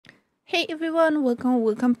Hey everyone,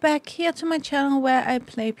 welcome back here to my channel where I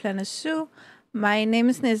play Planet Zoo. My name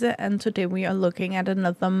is Nisse and today we are looking at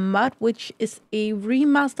another mod, which is a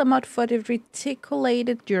remaster mod for the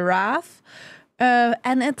Reticulated Giraffe.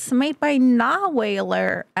 And it's made by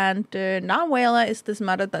Narwhaler, and Narwhaler is this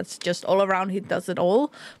modder that's just all around. He does it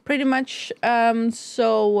all pretty much. Yeah,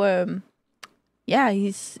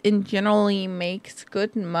 he's in generally makes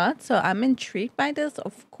good mods, so I'm intrigued by this,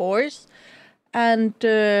 of course. And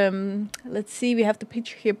let's see, we have the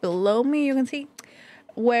picture here below me, you can see,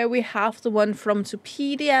 where we have the one from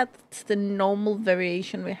Zopedia. That's the normal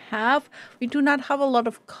variation we have. We do not have a lot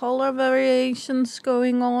of color variations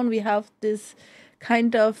going on. We have this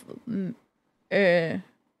kind of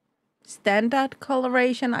standard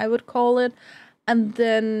coloration, I would call it. And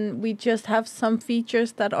then we just have some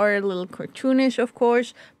features that are a little cartoonish, of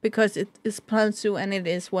course, because it is Planet Zoo and it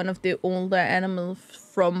is one of the older animals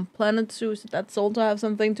from Planet Zoo. So that's also have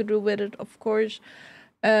something to do with it, of course.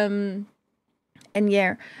 And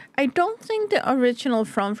yeah, I don't think the original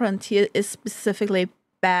From Frontier is specifically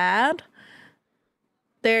bad.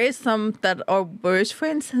 There is some that are worse, for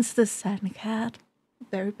instance, the Sand Cat.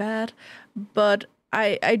 Very bad. But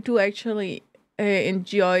I do actually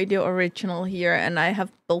enjoy the original here, and I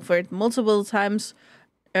have built for it multiple times,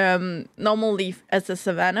 normally as a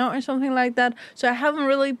savanna or something like that, so I haven't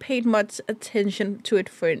really paid much attention to it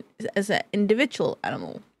as an individual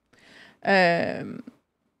animal. I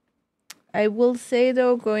will say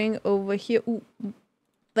though, going over here,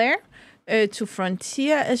 there, to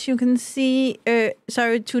Frontier, as you can see,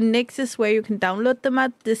 to Nexus, where you can download the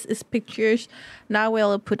mod. This is pictures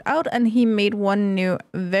Narwhaler put out, and he made one new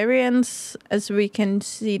variant, as we can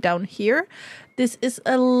see down here. This is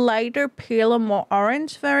a lighter, paler, more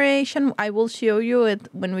orange variation. I will show you it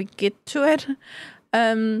when we get to it.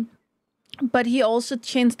 But he also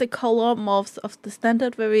changed the color morphs of the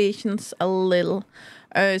standard variations a little,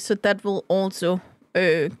 so that will also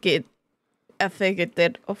get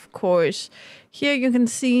affected, of course. Here you can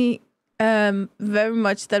see very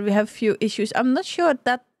much that we have few issues. I'm not sure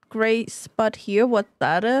that gray spot here what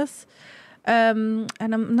that is, and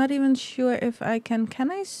I'm not even sure if I can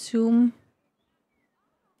I zoom?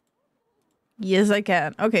 Yes, I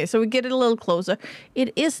can. Okay, so we get it a little closer.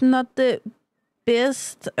 It is not the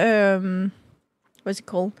best, what's it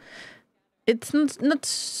called? It's not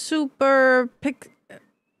super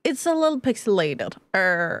it's a little pixelated,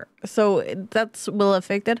 so that's will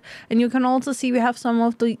affect it. And you can also see we have some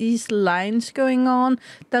of these lines going on.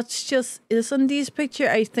 That's just isn't this picture.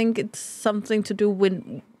 I think it's something to do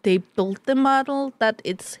when they built the model, that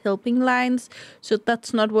it's helping lines. So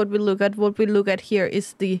that's not what we look at. What we look at here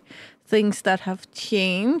is the things that have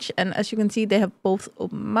changed, and as you can see, they have both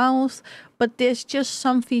open mouths, but there's just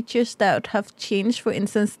some features that have changed. For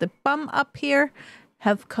instance, the bum up here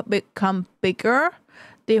have become bigger.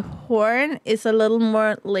 The horn is a little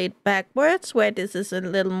more laid backwards, where this is a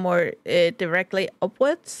little more directly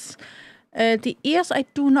upwards. The ears, I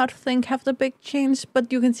do not think have the big change,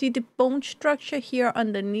 but you can see the bone structure here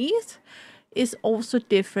underneath is also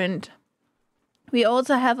different. We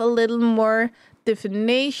also have a little more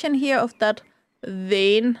definition here of that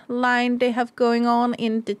vein line they have going on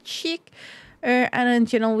in the cheek. And in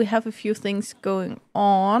general, we have a few things going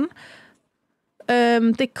on.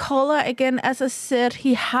 The color, again, as I said,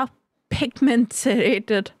 he have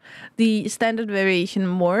pigmented the standard variation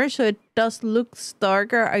more, so it does look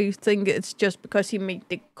darker. I think it's just because he made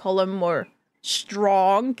the color more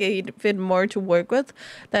strong, gave it more to work with,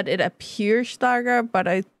 that it appears darker, but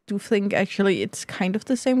I do think actually it's kind of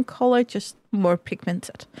the same color, just more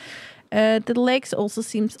pigmented. The legs also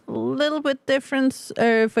seems a little bit different.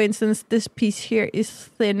 For instance, this piece here is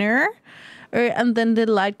thinner. And then the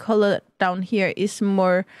light color down here is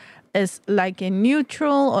more as like a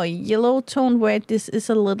neutral or yellow tone, where this is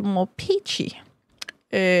a little more peachy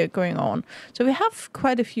going on. So we have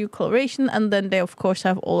quite a few coloration, and then they of course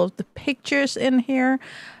have all of the pictures in here.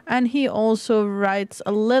 And he also writes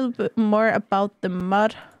a little bit more about the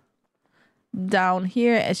mod down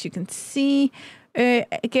here, as you can see.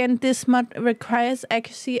 Again, this mod requires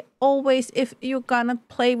accuracy. Always, if you're gonna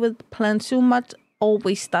play with Planet Zoo mod,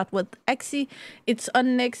 always start with Axie. It's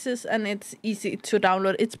on Nexus and it's easy to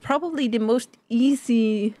download. It's probably the most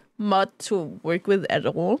easy mod to work with at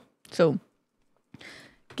all. So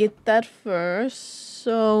get that first.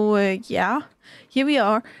 So yeah, here we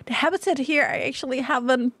are. The habitat here, I actually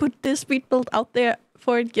haven't put this speed build out there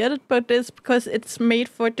for it yet, but it's because it's made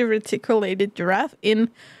for the reticulated giraffe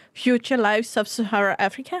in future live Sub-Saharan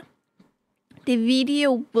Africa. The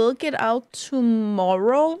video will get out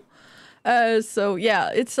tomorrow. So yeah,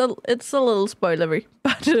 it's a little spoilery,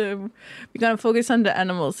 but we're gonna focus on the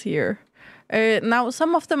animals here. Now,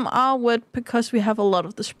 some of them are wet because we have a lot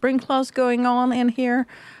of the sprinklers going on in here.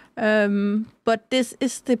 But this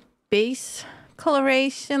is the base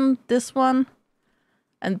coloration, this one.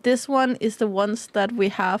 And this one is the ones that we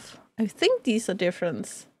have. I think these are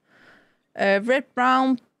different. Red,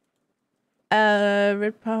 brown.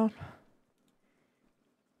 Red, brown.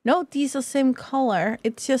 No, these are same color.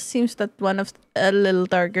 It just seems that one of a little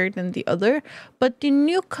darker than the other. But the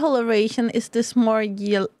new coloration is this more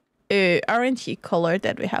yellow, orangey color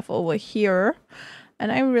that we have over here.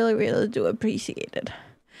 And I really, really do appreciate it.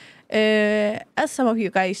 As some of you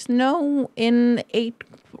guys know, in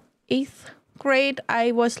 8th grade,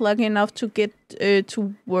 I was lucky enough to get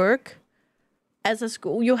to work as a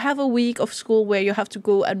school. You have a week of school where you have to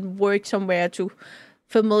go and work somewhere to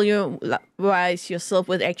familiarize yourself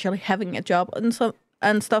with actually having a job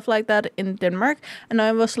and stuff like that in Denmark. And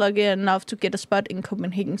I was lucky enough to get a spot in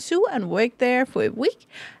Copenhagen Zoo and work there for a week.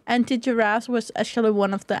 And the giraffes was actually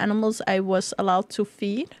one of the animals I was allowed to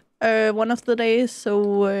feed one of the days.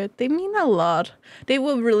 So they mean a lot. They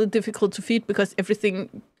were really difficult to feed because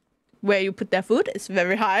everything where you put their food is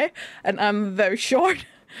very high and I'm very short.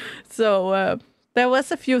 So there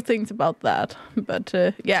was a few things about that. But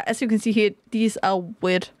yeah, as you can see here, these are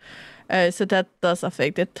wet. So that does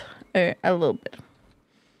affect it a little bit.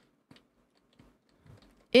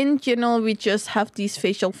 In general, we just have these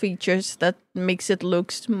facial features that makes it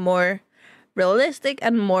look more realistic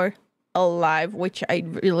and more alive, which I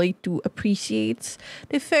really do appreciate.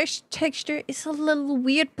 The first texture is a little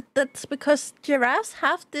weird, but that's because giraffes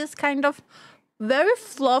have this kind of very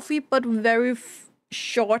fluffy but very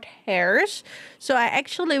short hairs. So I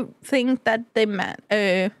actually think that they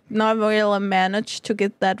Narwhaler managed to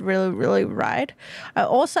get that really, really right. I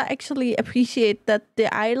also actually appreciate that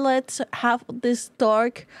the eyelids have this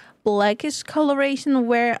dark blackish coloration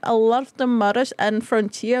where a lot of the mothers and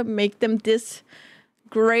Frontier make them this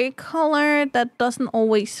gray color that doesn't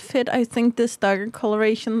always fit. I think this darker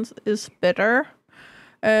coloration is better.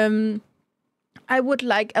 I would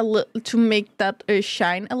like a little to make that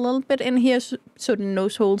shine a little bit in here, so the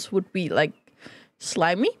nose holes would be like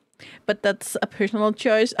slimy. But that's a personal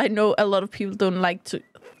choice. I know a lot of people don't like to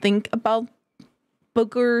think about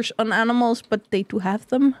boogers on animals, but they do have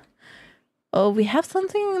them. Oh, we have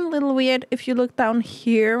something a little weird. If you look down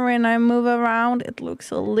here when I move around, it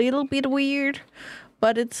looks a little bit weird.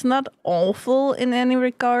 But it's not awful in any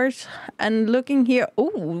regards. And looking here, oh,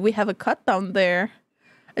 we have a cut down there.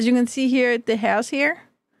 As you can see here, the hairs here,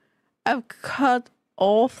 I've cut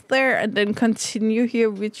off there and then continue here,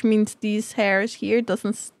 which means these hairs here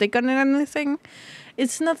doesn't stick on anything.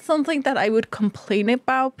 It's not something that I would complain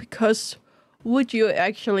about because would you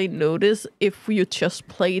actually notice if you just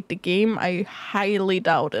played the game? I highly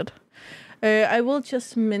doubt it. I will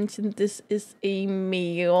just mention this is a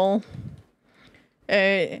male.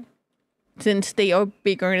 Since they are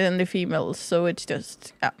bigger than the females, so it's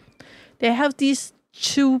just they have these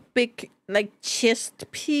two big like chest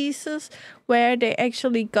pieces where they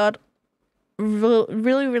actually got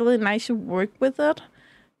really nice work with it.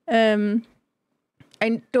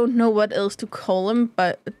 I don't know what else to call them,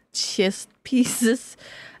 but chest pieces,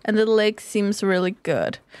 and the leg seems really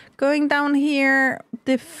good. Going down here,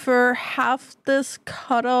 the fur have this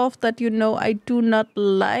cut off that I do not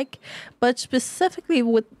like, but specifically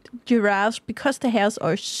with giraffes, because the hairs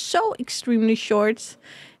are so extremely short,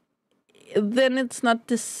 then it's not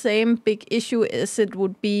the same big issue as it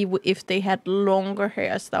would be if they had longer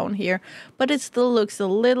hairs down here. But it still looks a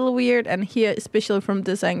little weird, and here, especially from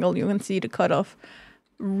this angle, you can see the cutoff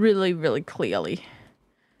really clearly.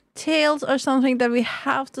 Tails are something that we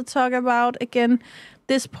have to talk about. Again,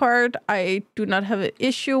 this part I do not have an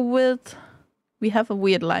issue with. We have a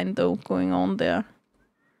weird line though going on there.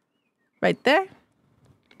 Right there.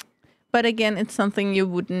 But again, it's something you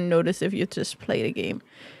wouldn't notice if you just play the game.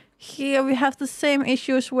 Here we have the same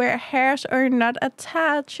issues where hairs are not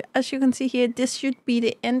attached. As you can see here, this should be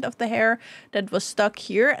the end of the hair that was stuck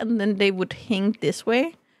here, and then they would hang this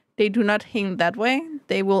way. They do not hang that way.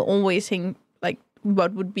 They will always hang like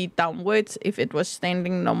what would be downwards if it was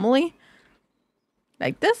standing normally.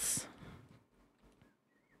 Like this.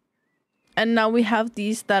 And now we have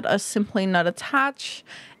these that are simply not attached.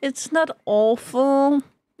 It's not awful.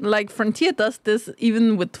 Like Frontier does this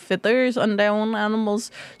even with feathers on their own animals,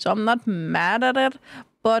 so I'm not mad at it.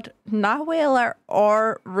 But Narwhaler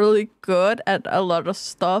are really good at a lot of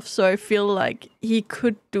stuff, so I feel like he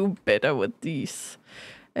could do better with these.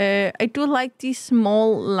 I do like these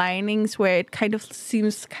small linings where it kind of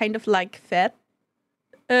seems kind of like fat.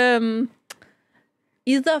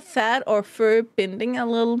 either fat or fur bending a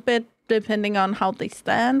little bit, depending on how they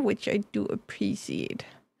stand, which I do appreciate.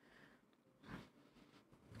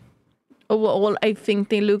 Overall, I think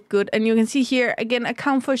they look good. And you can see here, again,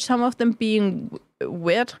 account for some of them being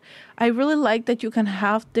wet. I really like that you can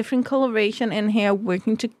have different coloration in here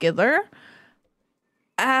working together.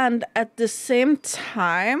 And at the same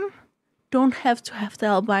time, don't have to have the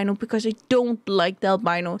albino, because I don't like the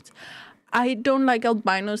albinos. I don't like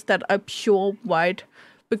albinos that are pure white,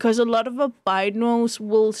 because a lot of albinos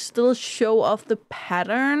will still show off the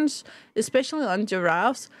patterns, especially on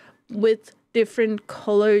giraffes, with different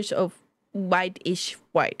colors of white-ish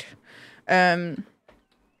white. But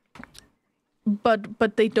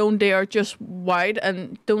they don't. They are just white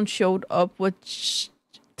and don't show up, which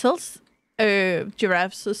tells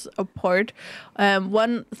giraffes apart.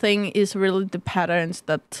 One thing is really the patterns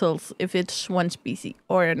that tells if it's one species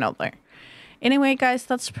or another. Anyway, guys,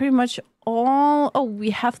 that's pretty much all. Oh,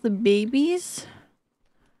 we have the babies.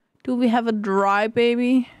 Do we have a dry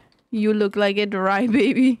baby? You look like a dry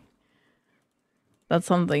baby. That's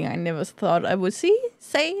something I never thought I would say,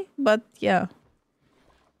 but yeah.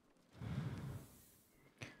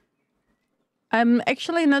 I'm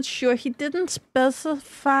actually not sure. He didn't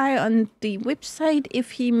specify on the website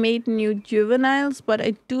if he made new juveniles, but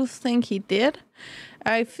I do think he did.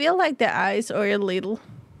 I feel like the eyes are a little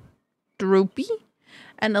droopy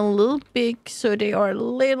and a little big, so they are a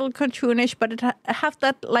little cartoonish, but it have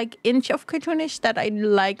that like inch of cartoonish that I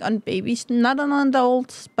like on babies, not on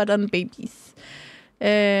adults, but on babies.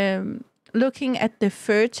 Looking at the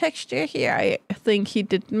fur texture here, I think he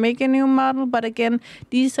did make a new model, but again,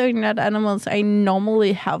 these are not animals I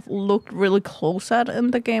normally have looked really close at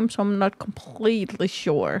in the game, so I'm not completely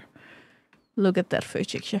sure. Look at that fur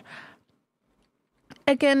texture.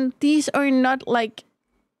 Again, these are not like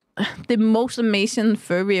the most amazing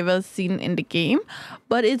fur we've ever seen in the game,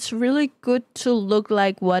 but it's really good to look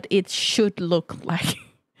like what it should look like.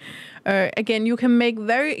 Again, you can make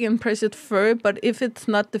very impressive fur, but if it's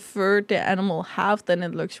not the fur the animal have, then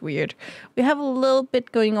it looks weird. We have a little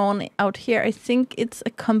bit going on out here. I think it's a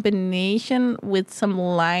combination with some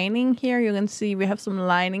lining here. You can see we have some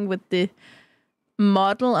lining with the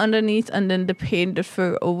model underneath and then the painted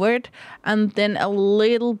fur over it, and then a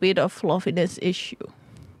little bit of fluffiness issue.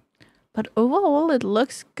 But overall, it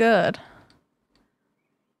looks good.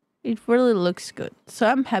 It really looks good. So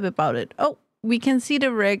I'm happy about it. Oh, we can see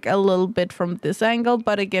the rig a little bit from this angle,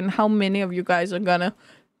 but again, how many of you guys are gonna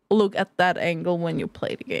look at that angle when you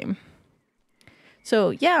play the game?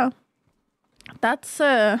 So yeah, that's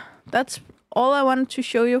all I wanted to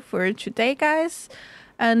show you for today, guys.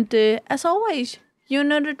 And as always, you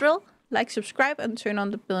know the drill. Like, subscribe, and turn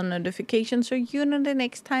on the bell notification so you know the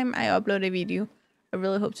next time I upload a video. I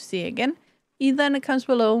really hope to see you again, either in the comments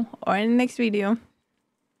below or in the next video.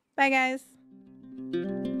 Bye,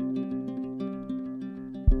 guys.